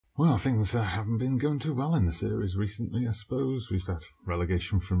Well, things haven't been going too well in the series recently, I suppose. We've had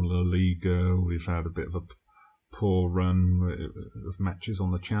relegation from La Liga, we've had a bit of a poor run of matches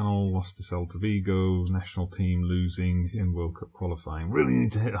on the channel, lost to Celta Vigo, national team losing in World Cup qualifying. Really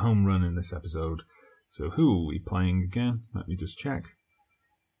need to hit a home run in this episode. So who are we playing again? Let me just check.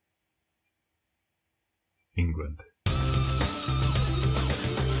 England.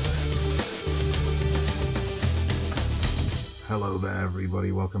 Hello there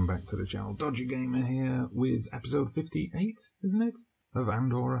everybody, welcome back to the channel. Dodgy Gamer here with episode 58, isn't it? Of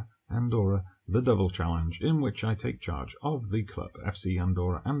Andorra, the double challenge, in which I take charge of the club, FC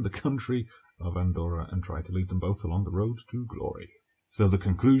Andorra, and the country of Andorra, and try to lead them both along the road to glory. So the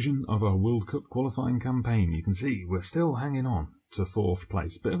conclusion of our World Cup qualifying campaign, you can see we're still hanging on to 4th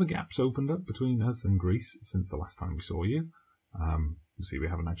place. Bit of a gap's opened up between us and Greece since the last time we saw you. You see we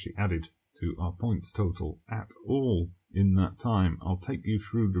haven't actually added to our points total at all in that time. I'll take you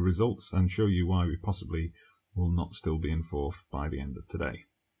through the results and show you why we possibly will not still be in 4th by the end of today.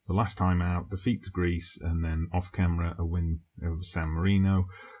 So last time out, defeat to Greece, and then off camera a win over San Marino.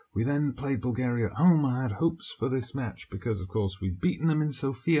 We then played Bulgaria at home. I had hopes for this match because of course we'd beaten them in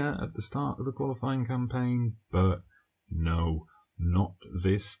Sofia at the start of the qualifying campaign, but no, not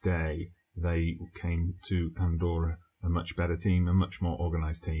this day. They came to Andorra a much better team, a much more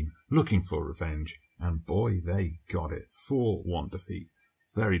organised team, looking for revenge, and boy, they got it. 4-1 defeat.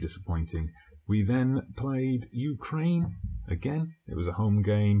 Very disappointing. We then played Ukraine. Again, it was a home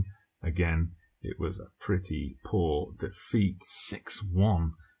game. Again, it was a pretty poor defeat.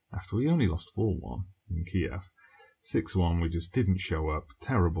 6-1, after we only lost 4-1 in Kiev. 6-1, we just didn't show up.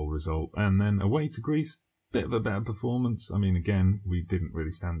 Terrible result. And then away to Greece, bit of a better performance. I mean, again, we didn't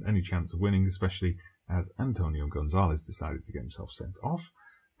really stand any chance of winning, especially as Antonio Gonzalez decided to get himself sent off.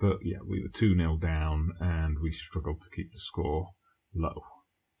 But yeah, we were 2-0 down and we struggled to keep the score low.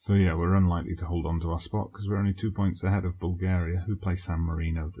 So yeah, we're unlikely to hold on to our spot because we're only 2 points ahead of Bulgaria, who play San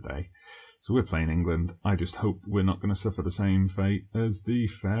Marino today. So we're playing England. I just hope we're not going to suffer the same fate as the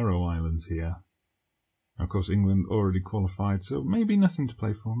Faroe Islands here. Of course, England already qualified, so maybe nothing to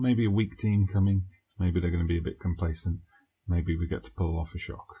play for. Maybe a weak team coming. Maybe they're going to be a bit complacent. Maybe we get to pull off a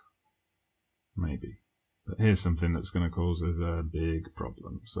shock. Maybe. But here's something that's going to cause us a big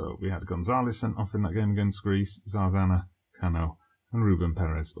problem. So we had Gonzalez sent off in that game against Greece. Zarzana, Cano, and Ruben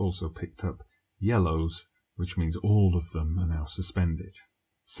Perez also picked up yellows, which means all of them are now suspended.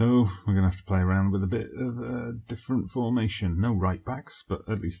 So we're going to have to play around with a bit of a different formation. No right backs, but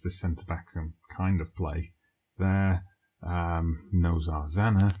at least the centre back can kind of play there. No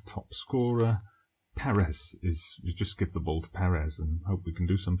Zarzana, top scorer. Perez is, you just give the ball to Perez and hope we can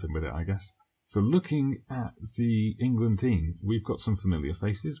do something with it, I guess. So looking at the England team, we've got some familiar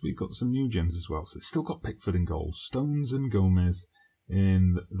faces, we've got some new gens as well. So it's still got Pickford in goal, Stones and Gomez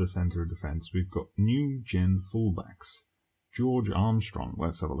in the centre of defence. We've got new gen fullbacks. George Armstrong,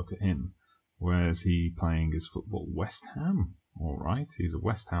 let's have a look at him. Where's he playing his football? West Ham. Alright, he's a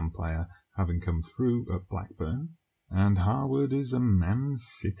West Ham player, having come through at Blackburn. And Harwood is a Man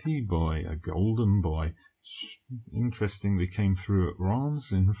City boy, a golden boy. Interestingly came through at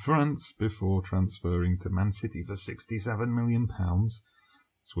Reims in France before transferring to Man City for £67 million.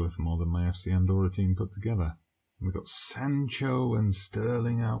 It's worth more than my FC Andorra team put together. We've got Sancho and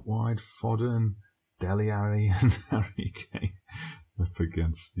Sterling out wide, Foden, Dele Alli and Harry Kane up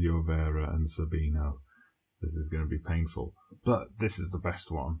against Jovera and Sabino. This is going to be painful. But this is the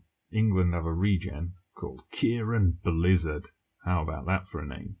best one. England have a regen called Kieran Blizzard. How about that for a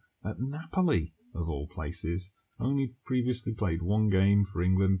name? At Napoli, of all places. Only previously played one game for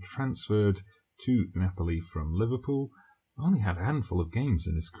England, transferred to Napoli from Liverpool. Only had a handful of games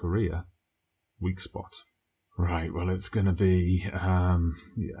in his career. Weak spot. Right, well it's going to be,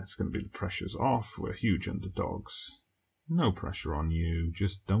 it's going to be the pressure's off. We're huge underdogs. No pressure on you,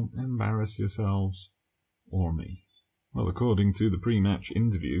 just don't embarrass yourselves. Or me. Well, according to the pre-match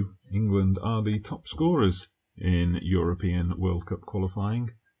interview, England are the top scorers in European World Cup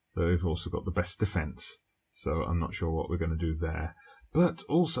qualifying. They've also got the best defence, so I'm not sure what we're going to do there. But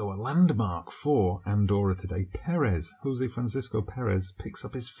also a landmark for Andorra today. Perez, Jose Francisco Perez, picks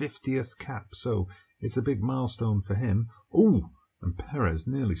up his 50th cap, so it's a big milestone for him. Oh, and Perez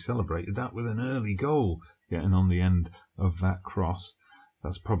nearly celebrated that with an early goal, getting on the end of that cross.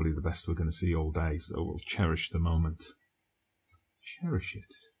 That's probably the best we're going to see all day, so we'll cherish the moment. Cherish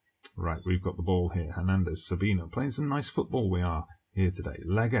it. Right, we've got the ball here. Hernandez, Sabino, playing some nice football we are here today.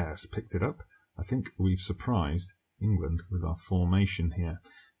 Laguerre's picked it up. I think we've surprised England with our formation here.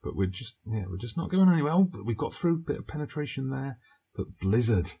 But we're just not going any well. But we got through, bit of penetration there. But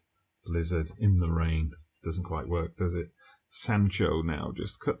Blizzard in the rain. Doesn't quite work, does it? Sancho now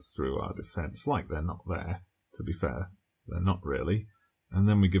just cuts through our defence like they're not there. To be fair, they're not really. And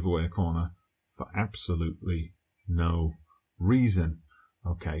then we give away a corner for absolutely no reason.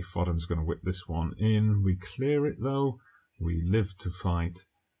 Okay, Foden's going to whip this one in. We clear it though. We live to fight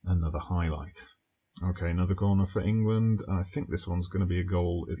another highlight. Okay, another corner for England. And I think this one's going to be a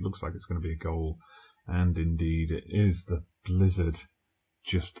goal. It looks like it's going to be a goal. And indeed it is. The blizzard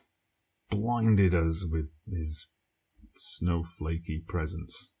just blinded us with his snowflakey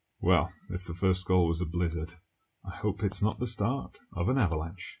presence. Well, if the first goal was a blizzard, I hope it's not the start of an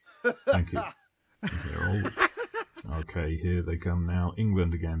avalanche. Thank you. Okay, here they come now.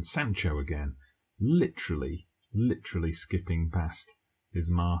 England again. Sancho again. Literally skipping past his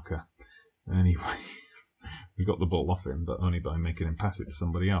marker. Anyway, we got the ball off him, but only by making him pass it to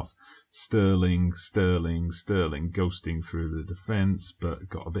somebody else. Sterling ghosting through the defence, but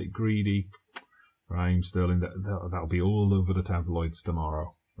got a bit greedy. Raheem Sterling, that'll be all over the tabloids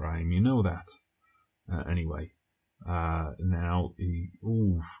tomorrow. Raheem, you know that. Anyway, now he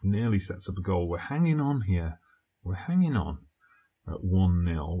nearly sets up a goal. We're hanging on here. We're hanging on at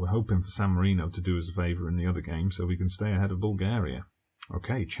 1-0. We're hoping for San Marino to do us a favour in the other game so we can stay ahead of Bulgaria.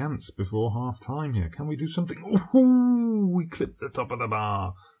 Okay, chance before half-time here. Can we do something? Oh, we clipped the top of the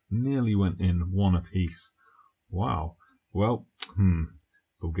bar. Nearly went in, 1 apiece. Wow. Well,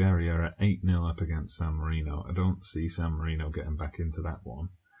 Bulgaria are 8-0 up against San Marino. I don't see San Marino getting back into that one.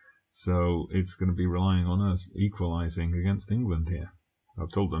 So it's going to be relying on us equalising against England here.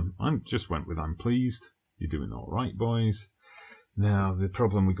 I've told them, I'm pleased. You're doing all right, boys. Now, the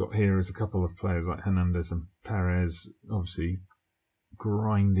problem we got here is a couple of players like Hernandez and Perez, obviously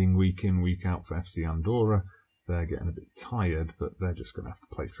grinding week in, week out for FC Andorra. They're getting a bit tired, but they're just going to have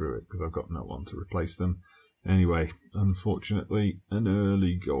to play through it because I've got no one to replace them. Anyway, unfortunately, an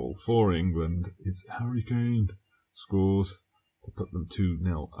early goal for England. It's Harry Kane scores to put them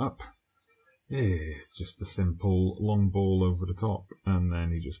 2-0 up. It's just a simple long ball over the top, and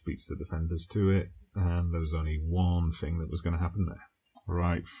then he just beats the defenders to it, and there was only one thing that was going to happen there.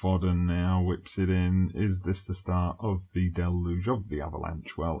 Right, Foden now whips it in. Is this the start of the deluge of the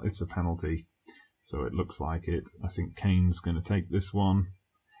avalanche? Well, it's a penalty, so it looks like it. I think Kane's going to take this one,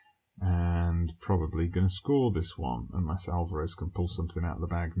 and probably going to score this one, unless Alvarez can pull something out of the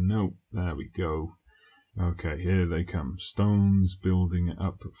bag. Nope, there we go. Okay, here they come. Stones building it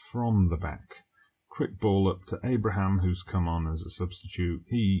up from the back. Quick ball up to Abraham, who's come on as a substitute.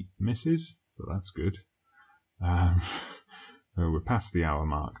 He misses, so that's good. We're past the hour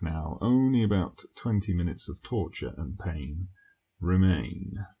mark now. Only about 20 minutes of torture and pain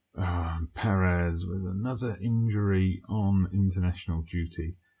remain. Perez with another injury on international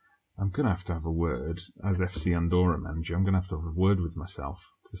duty. I'm going to have a word, as FC Andorra manager, I'm going to have a word with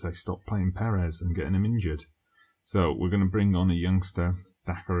myself to say stop playing Perez and getting him injured. So we're going to bring on a youngster,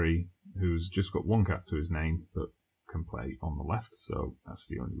 Thackeray, who's just got 1 cap to his name, but can play on the left, so that's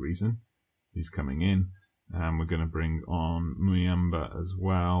the only reason he's coming in. And we're going to bring on Muyamba as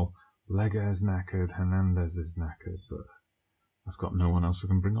well. Lega is knackered, Hernandez is knackered, but I've got no one else I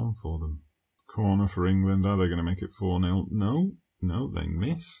can bring on for them. Corner for England, are they going to make it 4-0? No, they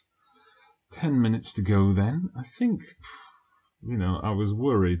miss. 10 minutes to go then. I think, I was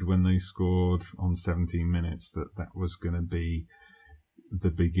worried when they scored on 17 minutes that was going to be the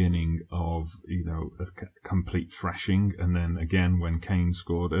beginning of, a complete thrashing. And then again, when Kane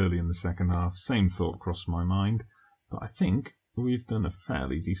scored early in the second half, same thought crossed my mind. But I think we've done a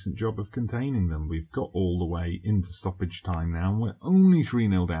fairly decent job of containing them. We've got all the way into stoppage time now, and we're only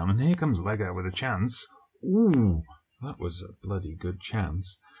 3-0 down. And here comes Lega with a chance. Ooh, that was a bloody good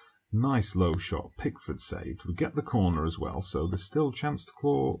chance. Nice low shot. Pickford saved. We get the corner as well, so there's still a chance to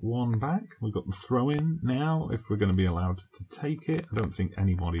claw one back. We've got the throw-in now, if we're going to be allowed to take it. I don't think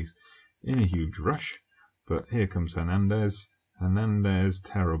anybody's in a huge rush, but here comes Hernandez. Hernandez,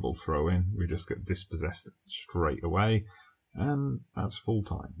 terrible throw-in. We just get dispossessed straight away, and that's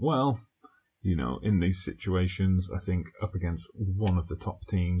full-time. Well, in these situations, I think up against one of the top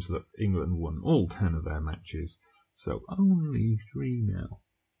teams that England won all 10 of their matches, so only 3-0.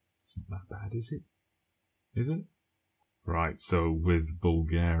 It's not that bad, is it? Is it? Right, so with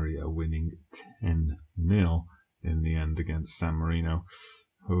Bulgaria winning 10-0 in the end against San Marino,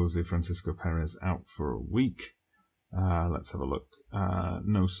 Jose Francisco Perez out for a week. Let's have a look.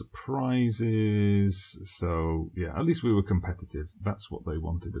 No surprises. So, yeah, at least we were competitive. That's what they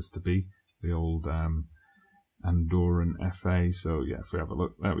wanted us to be. The old Andorran FA. So, yeah, if we have a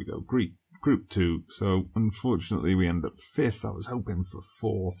look, there we go. Group 2. So, unfortunately, we end up 5th. I was hoping for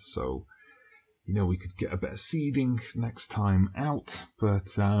 4th, so, we could get a better seeding next time out.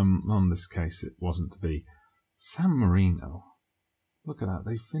 But on this case, it wasn't to be. San Marino. Look at that.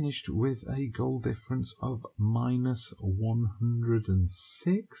 They finished with a goal difference of minus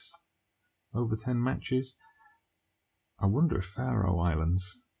 106 over 10 matches. I wonder if Faroe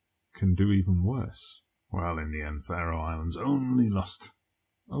Islands can do even worse. Well, in the end, Faroe Islands only lost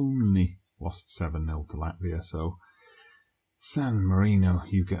 7-0 to Latvia. So, San Marino,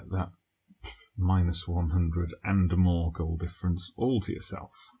 you get that minus 100 and more goal difference all to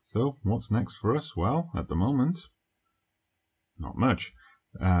yourself. So, what's next for us? Well, at the moment, not much.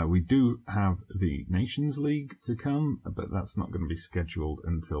 We do have the Nations League to come, but that's not going to be scheduled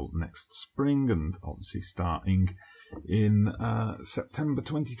until next spring, and obviously starting in September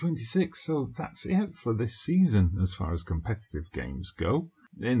 2026. So that's it for this season as far as competitive games go.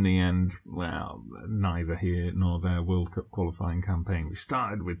 In the end, well, neither here nor there World Cup qualifying campaign. We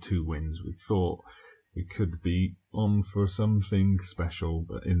started with 2 wins. We thought we could be on for something special,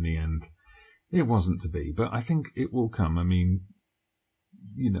 but in the end, it wasn't to be. But I think it will come. I mean,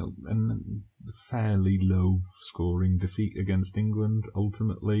 you know, a fairly low scoring defeat against England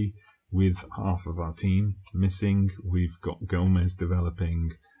ultimately, with half of our team missing. We've got Gomez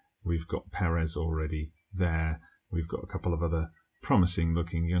developing. We've got Perez already there. We've got a couple of other promising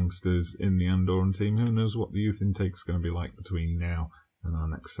looking youngsters in the Andorran team. Who knows what the youth intake is going to be like between now and our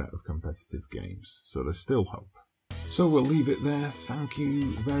next set of competitive games. So there's still hope. So we'll leave it there. Thank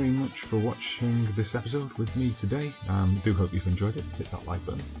you very much for watching this episode with me today. Do hope you've enjoyed it. Hit that like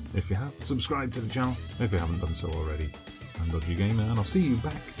button if you have. Subscribe to the channel if you haven't done so already. I'm Dodgy Gamer, and I'll see you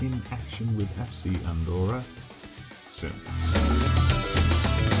back in action with FC Andorra soon.